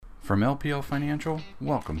From LPL Financial,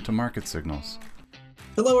 welcome to Market Signals.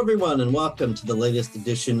 Hello, everyone, and welcome to the latest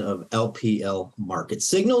edition of LPL Market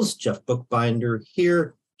Signals. Jeff Bookbinder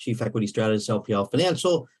here, Chief Equity Strategist, LPL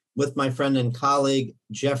Financial, with my friend and colleague,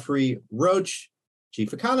 Jeffrey Roach,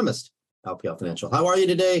 Chief Economist, LPL Financial. How are you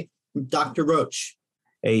today, Dr. Roach?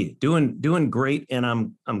 Hey, doing great, and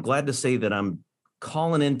I'm glad to say that I'm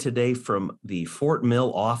calling in today from the Fort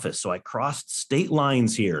Mill office. So I crossed state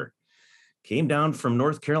lines here, came down from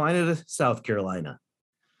North Carolina to South Carolina.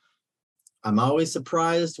 I'm always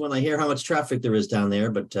surprised when I hear how much traffic there is down there,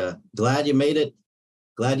 but glad you made it.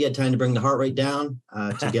 Glad you had time to bring the heart rate down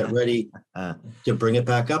to get ready to bring it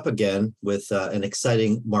back up again with an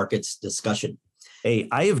exciting markets discussion. Hey,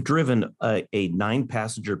 I have driven a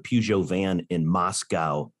 9-passenger Peugeot van in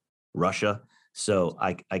Moscow, Russia, so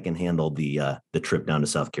I can handle the trip down to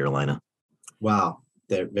South Carolina. Wow,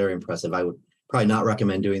 they're very impressive. I would probably not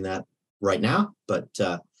recommend doing that right now, but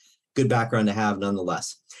good background to have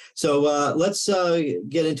nonetheless. So let's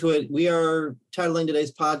get into it. We are titling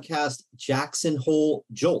today's podcast, Jackson Hole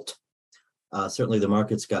Jolt. Certainly the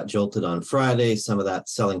markets got jolted on Friday. Some of that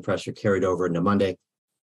selling pressure carried over into Monday.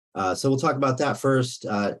 So we'll talk about that first.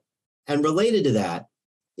 And related to that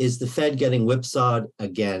is the Fed getting whipsawed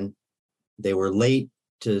again. They were late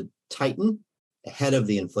to tighten ahead of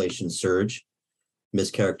the inflation surge,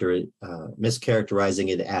 mischaracterizing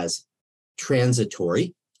it as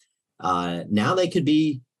transitory. Now they could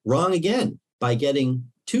be wrong again by getting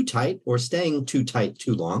too tight or staying too tight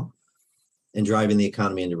too long and driving the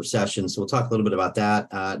economy into recession. So we'll talk a little bit about that.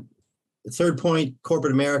 The third point,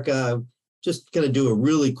 corporate America, just going to do a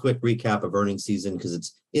really quick recap of earnings season because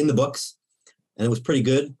it's in the books and it was pretty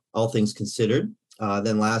good, all things considered.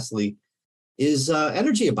 Then lastly is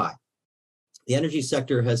energy a buy. The energy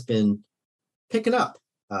sector has been picking up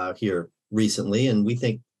here recently, and we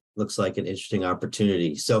think looks like an interesting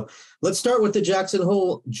opportunity. So let's start with the Jackson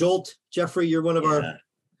Hole Jolt. Jeffrey, you're one of our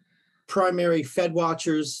primary Fed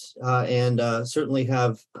watchers and certainly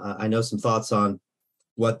have, I know, some thoughts on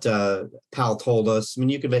what Powell told us. I mean,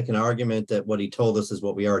 you could make an argument that what he told us is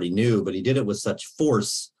what we already knew, but he did it with such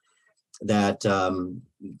force that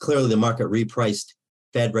clearly the market repriced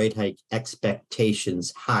Fed rate hike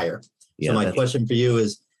expectations higher. So my question for you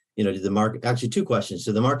is, did the market, actually two questions.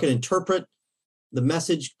 Did the market interpret the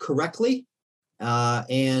message correctly?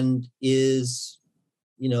 And is,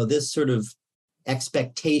 this sort of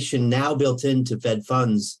expectation now built into Fed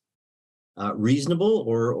funds reasonable,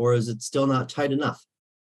 or is it still not tight enough?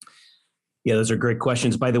 Yeah, those are great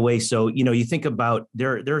questions, by the way. So, you think about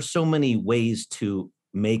there are so many ways to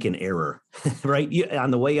make an error, right?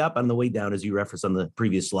 On the way up, on the way down, as you referenced on the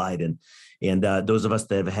previous slide. And those of us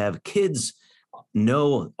that have kids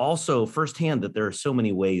know also firsthand that there are so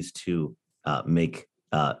many ways to make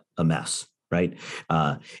a mess, right?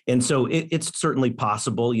 And so it's certainly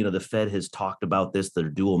possible. The Fed has talked about this, their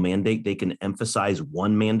dual mandate. They can emphasize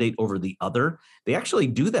one mandate over the other. They actually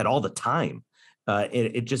do that all the time.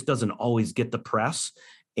 It just doesn't always get the press,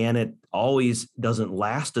 and it always doesn't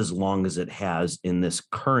last as long as it has in this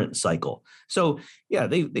current cycle. So yeah,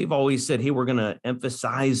 they've always said, hey, we're going to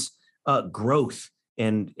emphasize growth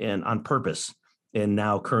and on purpose. And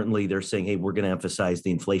now currently they're saying, hey, we're going to emphasize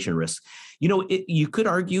the inflation risk. You could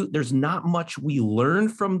argue there's not much we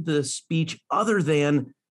learned from the speech other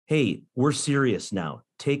than, hey, we're serious now.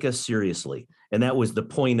 Take us seriously. And that was the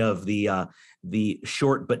point of the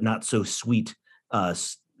short but not so sweet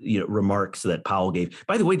remarks that Powell gave.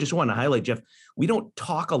 By the way, just want to highlight, Jeff, we don't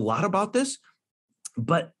talk a lot about this,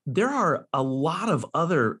 but there are a lot of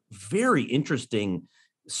other very interesting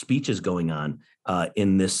speeches going on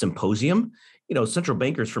in this symposium. Central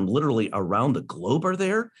bankers from literally around the globe are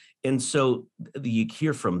there. And so you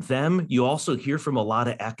hear from them. You also hear from a lot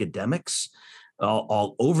of academics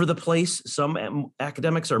all over the place. Some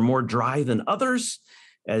academics are more dry than others,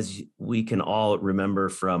 as we can all remember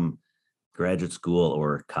from graduate school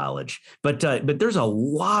or college. But there's a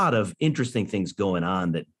lot of interesting things going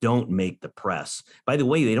on that don't make the press. By the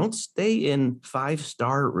way, they don't stay in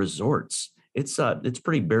 5-star resorts. It's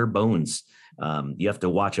pretty bare bones. You have to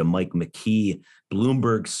watch a Mike McKee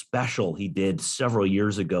Bloomberg special he did several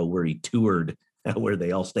years ago where he toured where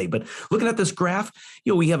they all stay. But looking at this graph,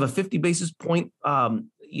 we have a 50 basis point,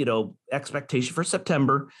 expectation for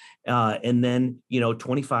September, and then,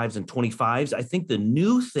 25s and 25s. I think the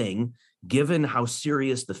new thing, given how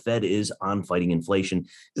serious the Fed is on fighting inflation,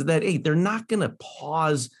 is that, hey, they're not going to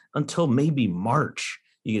pause until maybe March.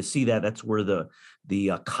 You can see that that's where the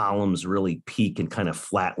columns really peak and kind of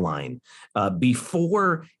flatline.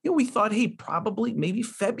 Before, we thought, hey, probably maybe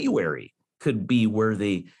February could be where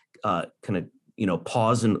they kind of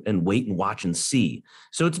pause and wait and watch and see.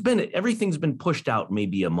 So everything's been pushed out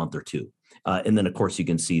maybe a month or two. And then, of course, you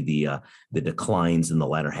can see the declines in the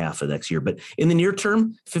latter half of next year. But in the near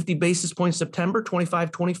term, 50 basis points September,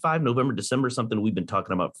 25, November, December, something we've been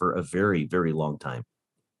talking about for a very, very long time.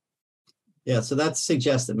 Yeah, so that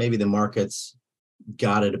suggests that maybe the markets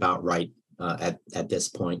got it about right at this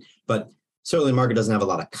point. But certainly the market doesn't have a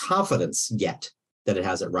lot of confidence yet that it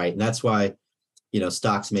has it right. And that's why,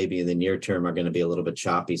 stocks maybe in the near term are going to be a little bit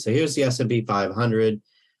choppy. So here's the S&P 500.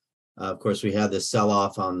 Of course, we had this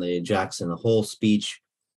sell-off on the Jackson Hole speech.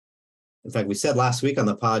 In fact, we said last week on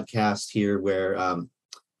the podcast here where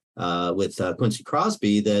with Quincy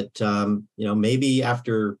Crosby that, maybe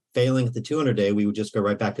after failing at the 200-day, we would just go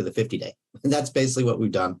right back to the 50-day. And that's basically what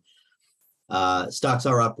we've done. Stocks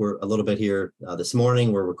are up. We're a little bit here this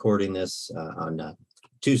morning. We're recording this on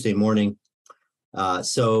Tuesday morning. We'll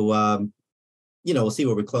see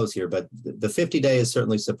where we close here, but the 50-day is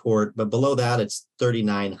certainly support, but below that it's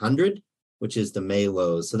 3,900, which is the May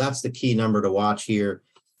lows. So that's the key number to watch here.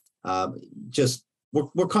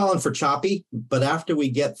 We're calling for choppy, but after we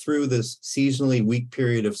get through this seasonally weak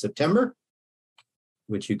period of September,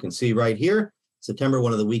 which you can see right here, September,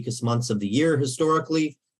 one of the weakest months of the year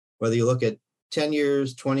historically, whether you look at 10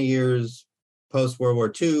 years, 20 years, post-World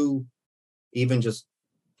War II, even just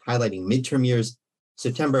highlighting midterm years,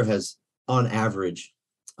 September has on average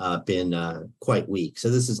been quite weak. So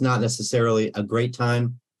this is not necessarily a great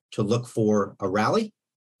time to look for a rally.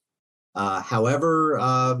 However,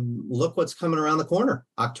 look what's coming around the corner,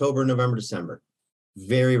 October, November, December.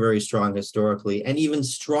 Very, very strong historically, and even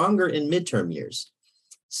stronger in midterm years.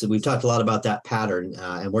 So we've talked a lot about that pattern,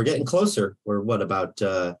 and we're getting closer. We're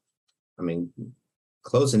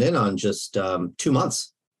closing in on just 2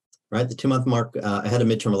 months, right? The 2-month mark ahead of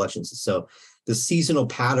midterm elections. So the seasonal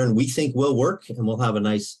pattern we think will work, and we'll have a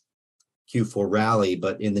nice Q4 rally.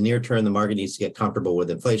 But in the near term, the market needs to get comfortable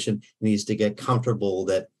with inflation. It needs to get comfortable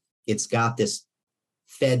that it's got this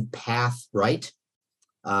Fed path right,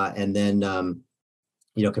 and then can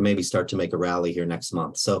maybe start to make a rally here next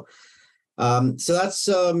month. So that's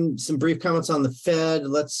some brief comments on the Fed.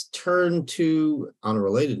 Let's turn to, on a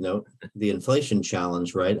related note, the inflation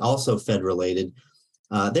challenge, right? Also Fed related.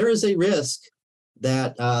 There is a risk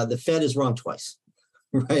that the Fed is wrong twice,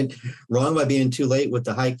 right? Wrong by being too late with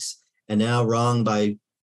the hikes, and now wrong by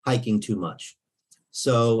hiking too much.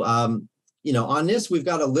 So, on this, we've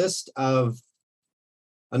got a list of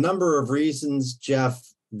a number of reasons, Jeff,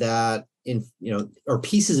 that or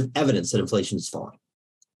pieces of evidence that inflation is falling,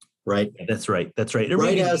 right? That's right.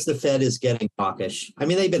 As the Fed is getting hawkish. I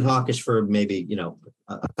mean, they've been hawkish for maybe,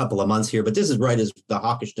 a couple of months here, but this is right as the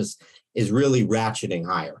hawkishness is really ratcheting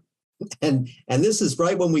higher. And this is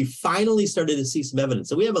right when we finally started to see some evidence.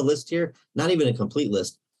 So we have a list here, not even a complete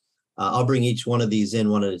list. I'll bring each one of these in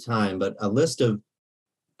one at a time, but a list of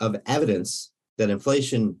evidence that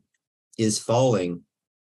inflation is falling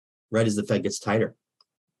right as the Fed gets tighter.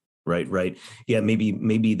 Right. Yeah,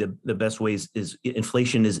 maybe the best ways is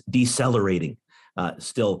inflation is decelerating,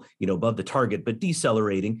 still, above the target, but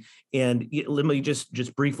decelerating. And let me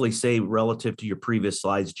just briefly say, relative to your previous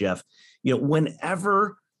slides, Jeff,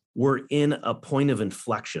 whenever we're in a point of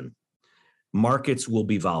inflection, markets will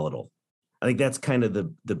be volatile. I think that's kind of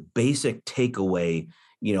the basic takeaway,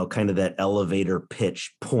 kind of that elevator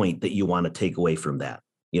pitch point that you want to take away from that.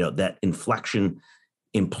 That inflection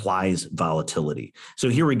implies volatility. So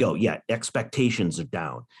here we go. Yeah, expectations are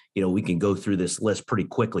down. We can go through this list pretty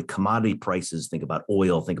quickly. Commodity prices, think about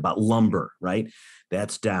oil, think about lumber, right?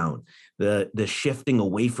 That's down. The shifting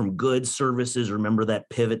away from goods, services, remember that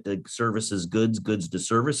pivot to services, goods to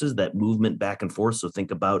services, that movement back and forth. So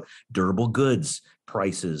think about durable goods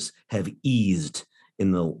prices have eased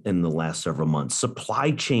in the last several months. Supply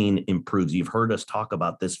chain improves. You've heard us talk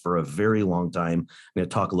about this for a very long time. I'm going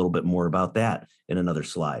to talk a little bit more about that in another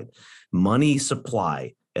slide. Money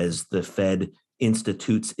supply as the Fed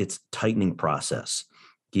institutes its tightening process.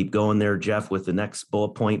 Keep going there, Jeff, with the next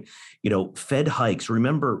bullet point. Fed hikes.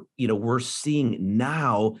 Remember, we're seeing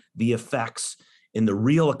now the effects in the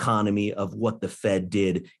real economy of what the Fed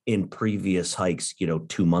did in previous hikes,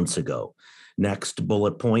 2 months ago. Next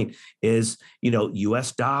bullet point is,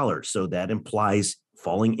 US dollars. So that implies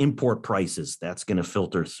falling import prices. That's going to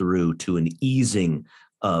filter through to an easing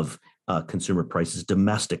of consumer prices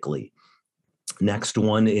domestically. Next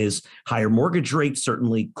one is higher mortgage rates,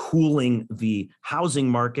 certainly cooling the housing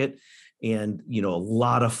market. And, a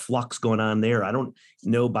lot of flux going on there. I don't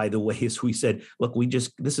know, by the way, as we said, look,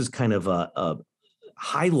 this is kind of a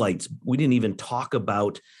highlights. We didn't even talk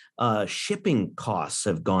about shipping costs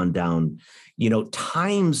have gone down.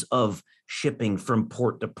 Times of shipping from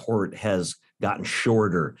port to port has gotten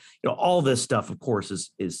shorter. All this stuff, of course,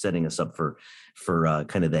 is setting us up for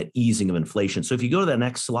kind of that easing of inflation. So if you go to the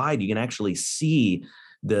next slide, you can actually see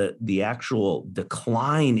the actual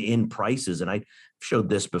decline in prices. And I showed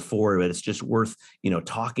this before, but it's just worth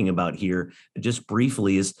talking about here just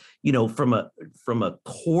briefly. Is from a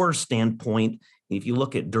core standpoint, if you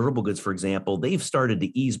look at durable goods, for example, they've started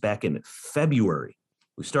to ease back in February.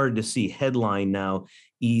 We started to see headline now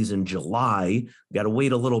ease in July. We got to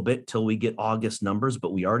wait a little bit till we get August numbers,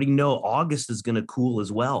 but we already know August is going to cool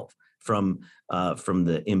as well from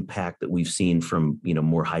the impact that we've seen from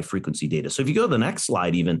more high frequency data. So if you go to the next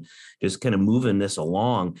slide, even just kind of moving this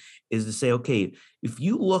along, is to say, okay, if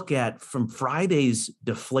you look at from Friday's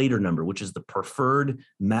deflator number, which is the preferred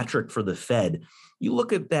metric for the Fed, you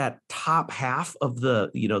look at that top half of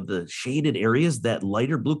the shaded areas, that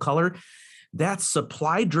lighter blue color, that's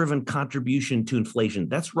supply driven contribution to inflation.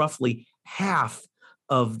 That's roughly half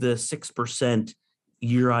of the 6%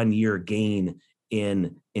 year on year gain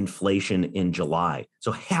in inflation in July.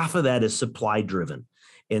 So half of that is supply driven.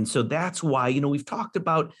 And so that's why, we've talked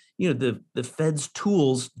about, the Fed's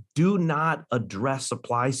tools do not address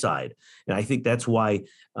supply side. And I think that's why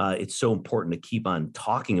it's so important to keep on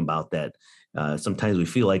talking about that. Sometimes we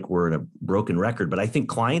feel like we're in a broken record, but I think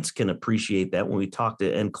clients can appreciate that when we talk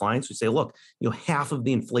to end clients. We say, look, half of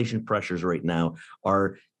the inflation pressures right now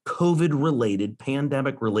are COVID related,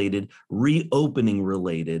 pandemic related, reopening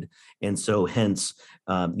related. And so hence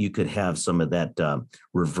you could have some of that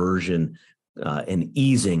reversion and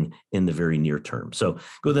easing in the very near term. So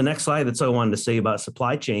go to the next slide. That's all I wanted to say about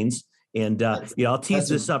supply chains. And I'll tease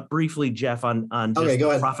this up briefly, Jeff, on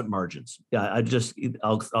just profit margins.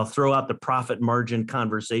 I'll throw out the profit margin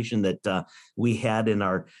conversation that we had in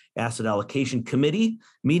our asset allocation committee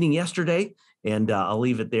meeting yesterday. And I'll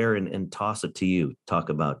leave it there and toss it to you. Talk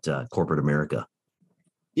about corporate America.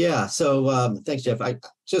 Yeah. So thanks, Jeff.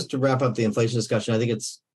 Just to wrap up the inflation discussion, I think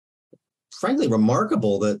it's frankly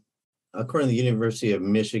remarkable that according to the University of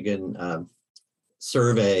Michigan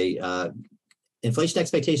survey, inflation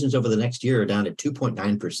expectations over the next year are down at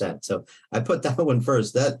 2.9%. So I put that one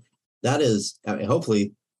first. That is,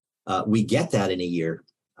 hopefully we get that in a year,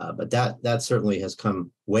 but that certainly has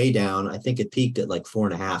come way down. I think it peaked at like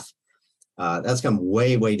 4.5. That's come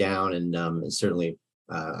way down, and it's certainly,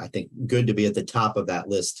 I think, good to be at the top of that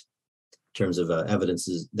list in terms of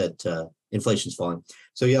evidences that inflation's falling.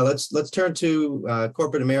 So yeah, let's turn to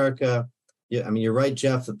corporate America. Yeah, I mean, you're right,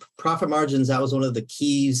 Jeff. The profit margins, that was one of the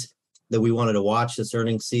keys that we wanted to watch this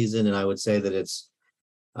earnings season, and I would say that it's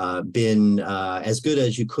been as good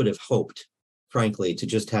as you could have hoped, frankly, to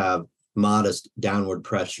just have modest downward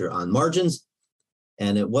pressure on margins,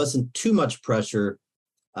 and it wasn't too much pressure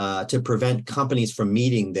to prevent companies from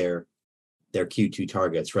meeting their Q2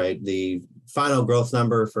 targets, right? The final growth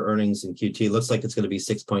number for earnings in Q2 looks like it's going to be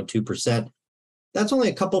 6.2%. That's only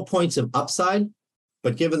a couple points of upside,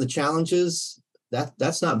 but given the challenges,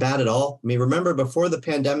 that's not bad at all. I mean, remember before the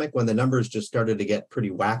pandemic when the numbers just started to get pretty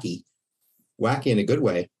wacky in a good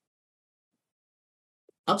way,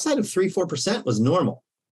 upside of 3-4% was normal,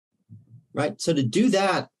 right? So to do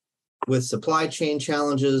that with supply chain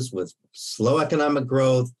challenges, with slow economic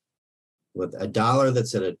growth, with a dollar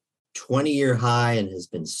that's at a 20-year high and has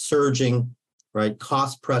been surging, right?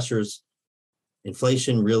 Cost pressures,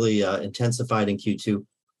 inflation really intensified in Q2.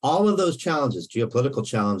 All of those challenges, geopolitical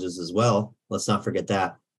challenges as well, let's not forget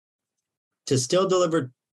that. To still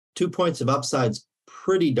deliver 2 points of upside's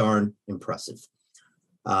pretty darn impressive.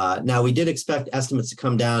 Now, we did expect estimates to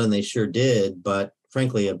come down, and they sure did, but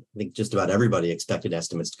frankly, I think just about everybody expected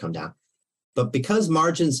estimates to come down. But because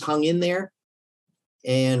margins hung in there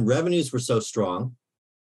and revenues were so strong,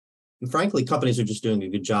 and frankly, companies are just doing a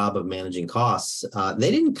good job of managing costs, they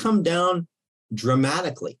didn't come down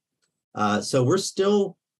dramatically. So we're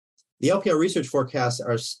still, the LPL research forecasts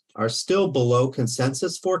are still below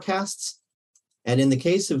consensus forecasts. And in the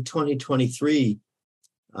case of 2023,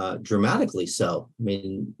 dramatically so. I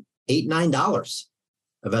mean, $8-9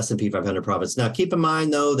 of S&P 500 profits. Now, keep in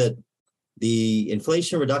mind, though, that the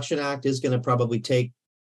Inflation Reduction Act is going to probably take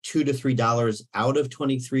 $2 to $3 out of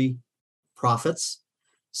 23 profits.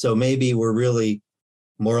 So maybe we're really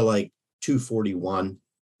more like 241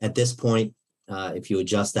 at this point, if you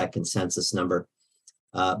adjust that consensus number.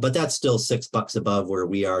 But that's still $6 above where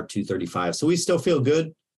we are, 235. So we still feel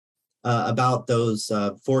good about those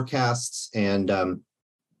forecasts. And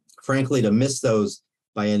frankly, to miss those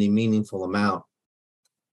by any meaningful amount,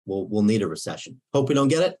 we'll need a recession. Hope we don't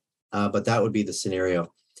get it, but that would be the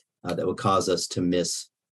scenario that would cause us to miss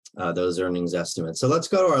those earnings estimates. So let's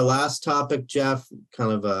go to our last topic, Jeff,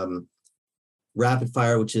 kind of Rapid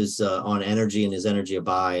Fire, which is on energy and is energy a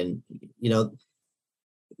buy. And,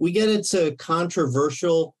 we get it's a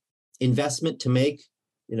controversial investment to make,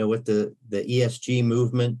 with the ESG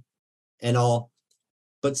movement and all.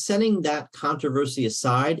 But setting that controversy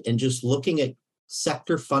aside and just looking at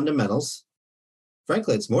sector fundamentals,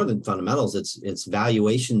 frankly, it's more than fundamentals. It's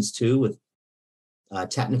valuations too, with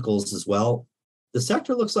technicals as well. The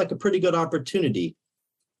sector looks like a pretty good opportunity.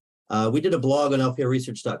 We did a blog on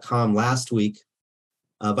lprresearch.com last week.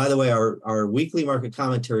 By the way, our weekly market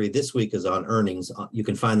commentary this week is on earnings. You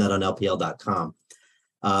can find that on lpl.com.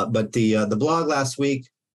 But the blog last week,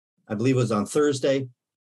 I believe it was on Thursday,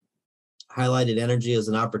 highlighted energy as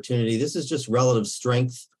an opportunity. This is just relative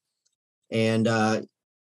strength. And,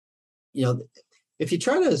 if you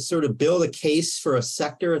try to sort of build a case for a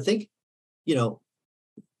sector, I think,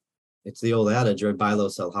 it's the old adage, right? Buy low,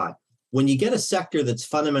 sell high. When you get a sector that's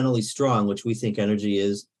fundamentally strong, which we think energy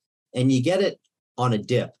is, and you get it on a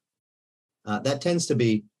dip, that tends to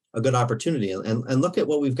be a good opportunity. And look at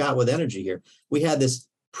what we've got with energy here. We had this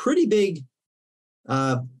pretty big,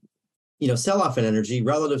 sell-off in energy.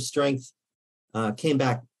 Relative strength came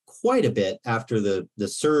back quite a bit after the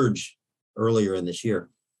surge earlier in this year.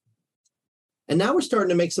 And now we're starting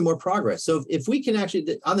to make some more progress. So if we can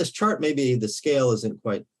actually, on this chart, maybe the scale is a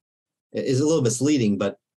little misleading,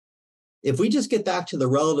 but if we just get back to the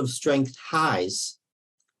relative strength highs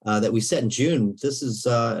that we set in June, this is,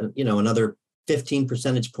 another 15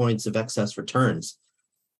 percentage points of excess returns.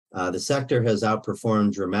 The sector has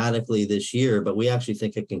outperformed dramatically this year, but we actually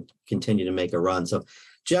think it can continue to make a run. So,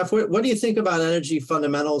 Jeff, what do you think about energy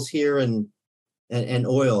fundamentals here and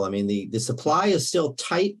oil? I mean, the supply is still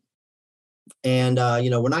tight, and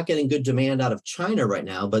we're not getting good demand out of China right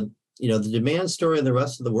now, but the demand story in the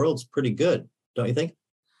rest of the world is pretty good, don't you think?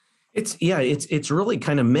 It's really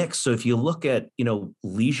kind of mixed. So if you look at,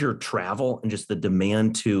 leisure travel and just the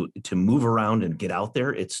demand to move around and get out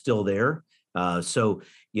there, it's still there. So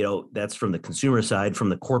that's from the consumer side. From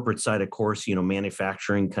the corporate side, of course,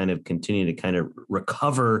 manufacturing kind of continue to kind of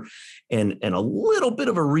recover and a little bit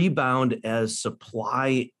of a rebound as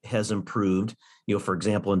supply has improved. For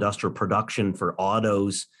example, industrial production for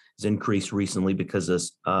autos has increased recently because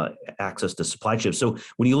of access to supply chips. So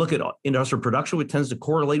when you look at industrial production, it tends to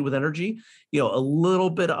correlate with energy, a little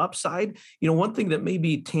bit of upside. One thing that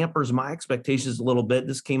maybe tampers my expectations a little bit,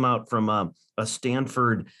 this came out from a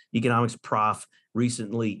Stanford economics prof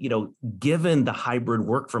recently, given the hybrid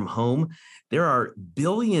work from home, there are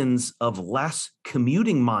billions of less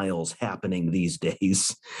commuting miles happening these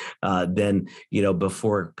days than,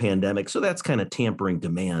 before pandemic. So that's kind of tampering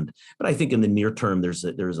demand. But I think in the near term, there's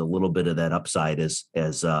a little bit of that upside as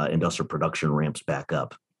industrial production ramps back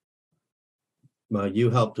up. Well, you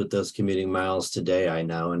helped with those commuting miles today, I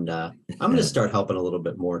know, and I'm going to start helping a little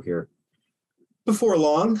bit more here before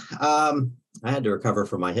long. I had to recover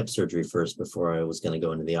from my hip surgery first before I was going to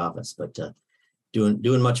go into the office, but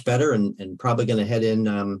doing much better and probably going to head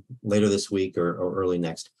in later this week or early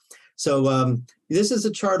next. So this is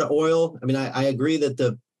a chart of oil. I mean, I agree that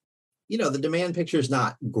the demand picture is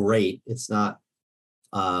not great. It's not,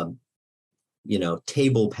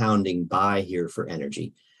 table pounding buy here for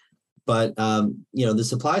energy. But, the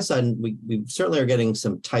supply side, we certainly are getting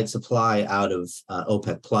some tight supply out of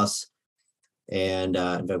OPEC plus. And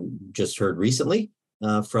I've just heard recently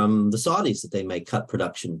from the Saudis that they may cut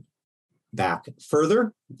production back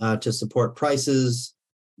further to support prices.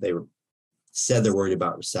 They said they're worried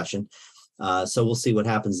about recession. So we'll see what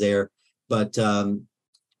happens there. But,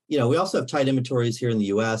 we also have tight inventories here in the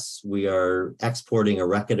U.S. We are exporting a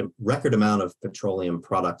record amount of petroleum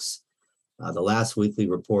products. The last weekly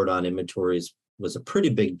report on inventories was a pretty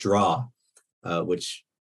big draw, which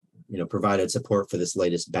provided support for this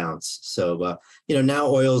latest bounce. So, now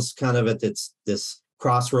oil's kind of at this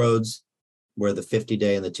crossroads where the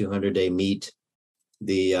 50-day and the 200-day meet.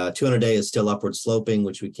 The 200-day is still upward sloping,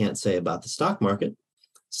 which we can't say about the stock market.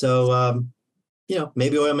 So,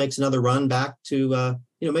 maybe oil makes another run back to,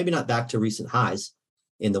 maybe not back to recent highs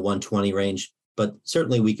in the 120 range, but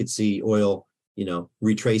certainly we could see oil,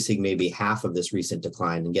 retracing maybe half of this recent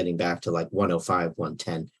decline and getting back to like 105,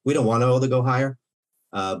 110. We don't want oil to go higher.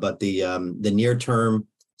 But the near term,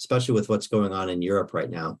 especially with what's going on in Europe right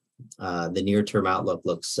now, the near term outlook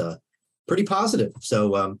looks pretty positive.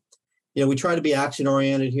 So, we try to be action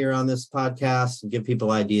oriented here on this podcast and give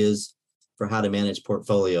people ideas for how to manage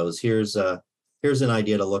portfolios. Here's an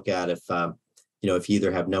idea to look at if you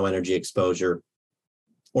either have no energy exposure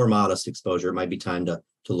or modest exposure. It might be time to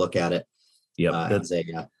look at it. Yeah,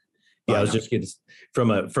 I was just kidding.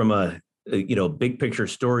 From a big picture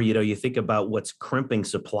story, you think about what's crimping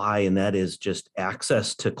supply, and that is just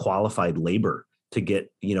access to qualified labor.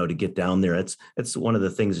 get down there. It's one of the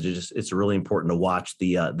things that it's really important to watch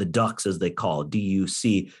the DUCs, as they call it,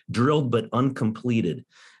 DUC, drilled but uncompleted.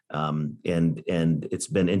 And it's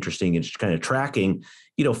been interesting. It's kind of tracking,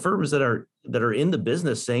 firms that are in the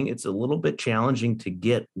business saying it's a little bit challenging to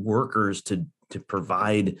get workers to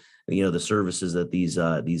provide, the services that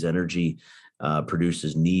these energy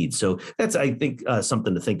producers need. So that's, I think,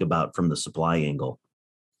 something to think about from the supply angle.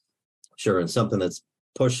 Sure, and something that's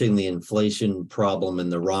pushing the inflation problem in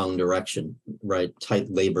the wrong direction, right?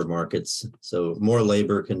 Tight labor markets. So more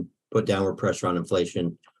labor can put downward pressure on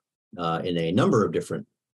inflation in a number of different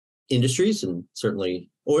industries, and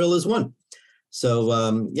certainly oil is one.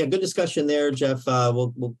 So good discussion there, Jeff.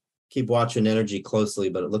 We'll keep watching energy closely,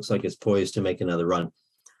 but it looks like it's poised to make another run.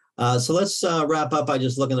 So let's wrap up by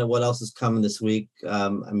just looking at what else is coming this week.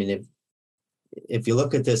 If you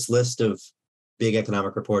look at this list of big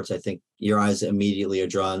economic reports, I think your eyes immediately are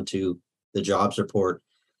drawn to the jobs report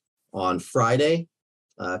on Friday.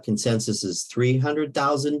 Consensus is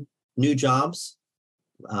 300,000 new jobs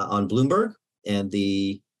on Bloomberg, and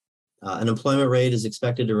the unemployment rate is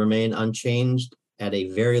expected to remain unchanged at a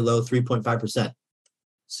very low 3.5%.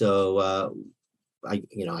 So I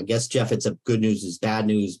guess, Jeff, it's a good news is bad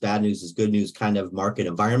news is good news kind of market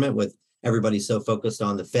environment with everybody so focused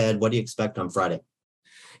on the Fed. What do you expect on Friday?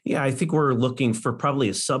 Yeah, I think we're looking for probably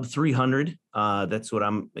a sub 300. That's what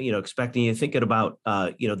I'm, expecting. You're thinking about,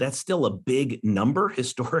 that's still a big number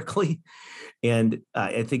historically. And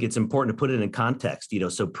I think it's important to put it in context,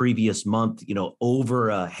 so previous month, over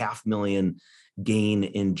 500,000 gain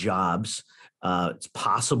in jobs. It's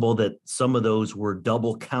possible that some of those were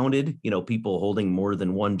double counted, people holding more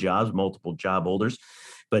than one job, multiple job holders.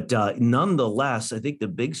 But nonetheless, I think the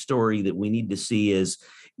big story that we need to see is,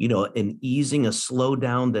 an easing, a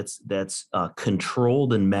slowdown that's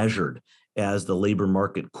controlled and measured as the labor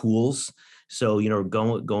market cools. So,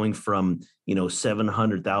 going from,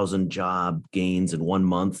 700,000 job gains in 1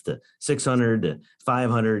 month to 600 to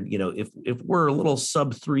 500, if we're a little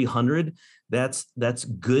sub 300, that's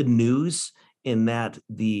good news in that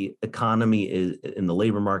the economy is in the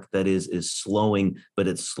labor market that is slowing, but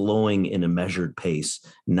it's slowing in a measured pace,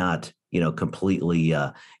 not, completely,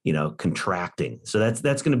 contracting. So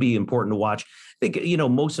that's going to be important to watch. I think,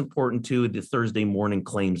 most important too, the Thursday morning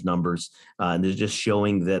claims numbers, and they're just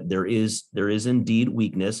showing that there is indeed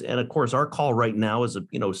weakness. And of course, our call right now is,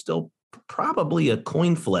 still probably a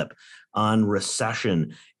coin flip on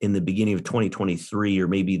recession in the beginning of 2023 or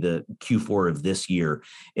maybe the Q4 of this year.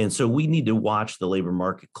 And so we need to watch the labor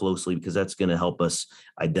market closely because that's going to help us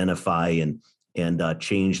identify and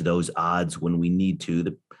change those odds when we need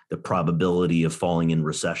to, the probability of falling in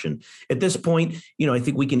recession. At this point, I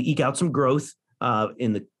think we can eke out some growth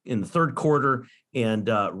in the third quarter and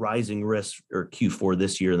rising risks or Q4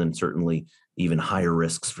 this year, then certainly even higher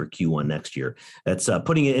risks for Q1 next year. That's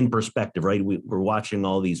putting it in perspective, right? We're watching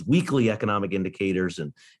all these weekly economic indicators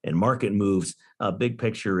and market moves. Big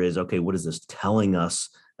picture is, okay, what is this telling us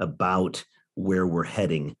about where we're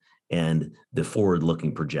heading and the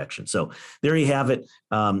forward-looking projection? So there you have it.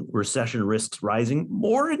 Recession risks rising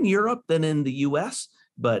more in Europe than in the U.S.,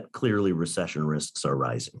 but clearly recession risks are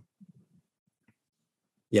rising.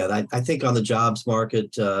 Yeah, I think on the jobs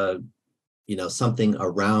market, something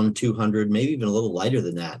around 200, maybe even a little lighter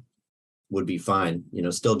than that would be fine.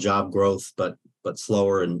 Still job growth, but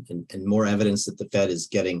slower and more evidence that the Fed is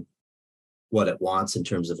getting what it wants in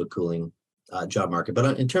terms of a cooling job market.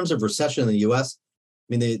 But in terms of recession in the U.S.,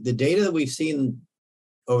 the data that we've seen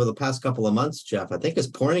over the past couple of months, Jeff, I think is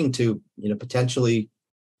pointing to, potentially,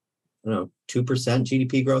 2%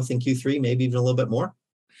 GDP growth in Q3, maybe even a little bit more.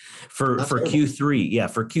 For Q3,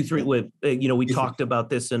 for Q3, with we talked about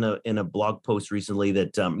this in a blog post recently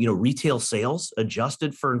that retail sales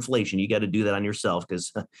adjusted for inflation. You got to do that on yourself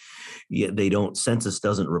because census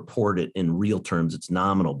doesn't report it in real terms. It's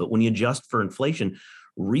nominal, but when you adjust for inflation,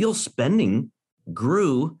 real spending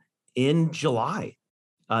grew in July.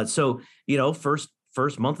 So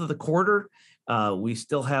first month of the quarter, we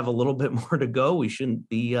still have a little bit more to go. We shouldn't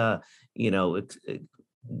be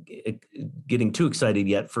getting too excited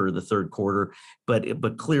yet for the third quarter,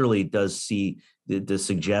 but clearly it does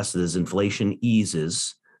suggest that as inflation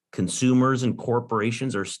eases, consumers and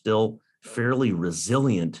corporations are still fairly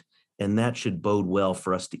resilient, and that should bode well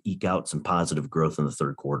for us to eke out some positive growth in the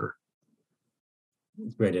third quarter.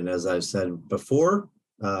 Great, and as I've said before,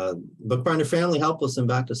 Bookbinder family helped us in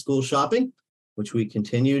back to school shopping, which we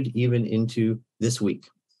continued even into this week.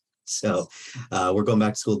 So we're going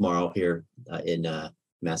back to school tomorrow here in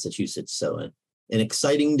Massachusetts. So an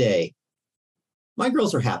exciting day. My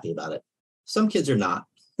girls are happy about it. Some kids are not.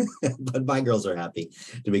 but my girls are happy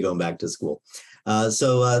to be going back to school.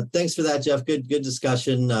 So thanks for that, Jeff. Good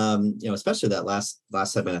discussion. Especially that last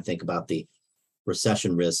segment, I think, about the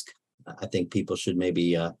recession risk. I think people should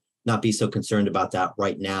maybe not be so concerned about that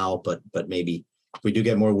right now, but maybe if we do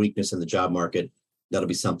get more weakness in the job market, that'll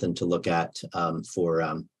be something to look at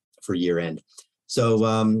for year end. So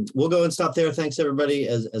we'll go and stop there. Thanks everybody,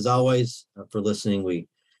 as always, for listening. We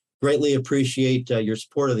greatly appreciate your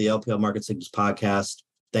support of the LPL Market Signals podcast.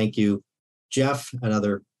 Thank you, Jeff.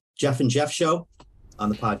 Another Jeff and Jeff show on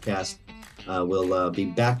the podcast. We'll be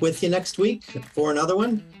back with you next week for another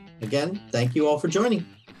one. Again, thank you all for joining.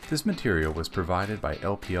 This material was provided by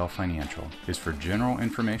LPL Financial, is for general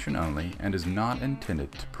information only, and is not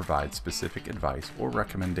intended to provide specific advice or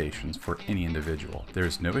recommendations for any individual. There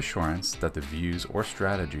is no assurance that the views or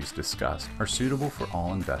strategies discussed are suitable for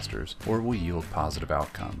all investors or will yield positive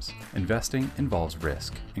outcomes. Investing involves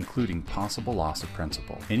risk, including possible loss of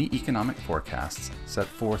principal. Any economic forecasts set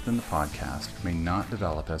forth in the podcast may not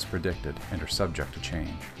develop as predicted and are subject to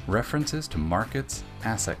change. References to markets,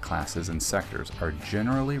 asset classes, and sectors are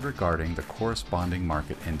generally regarding the corresponding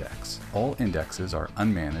market index. All indexes are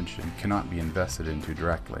unmanaged and cannot be invested into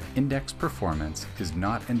directly. Index performance is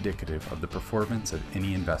not indicative of the performance of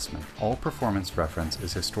any investment. All performance reference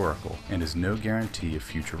is historical and is no guarantee of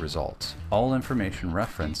future results. All information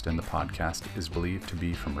referenced in the podcast is believed to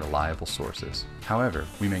be from reliable sources. However,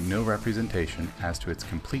 we make no representation as to its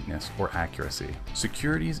completeness or accuracy.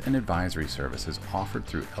 Securities and advisory services offered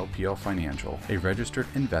through LPL Financial, a registered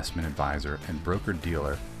investment advisor and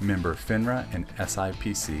broker-dealer, member FINRA and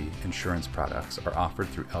SIPC insurance products are offered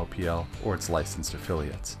through LPL or its licensed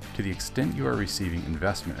affiliates. To the extent you are receiving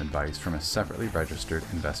investment advice from a separately registered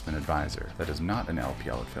investment advisor that is not an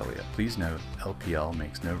LPL affiliate, please note LPL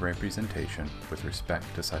makes no representation with respect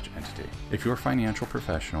to such entity. If your financial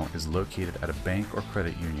professional is located at a bank or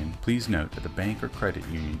credit union, please note that the bank or credit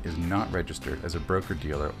union is not registered as a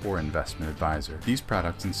broker-dealer or investment advisor. These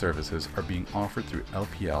products and services are being offered through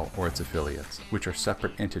LPL or its affiliates, which are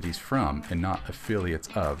separate entities from and not affiliates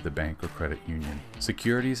of the bank or credit union.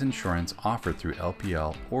 Securities insurance offered through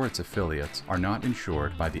LPL or its affiliates are not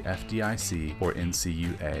insured by the FDIC or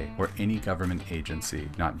NCUA or any government agency,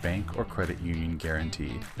 not bank or credit union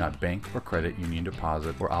guaranteed, not bank or credit union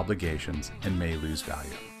deposit or obligations, and may lose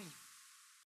value.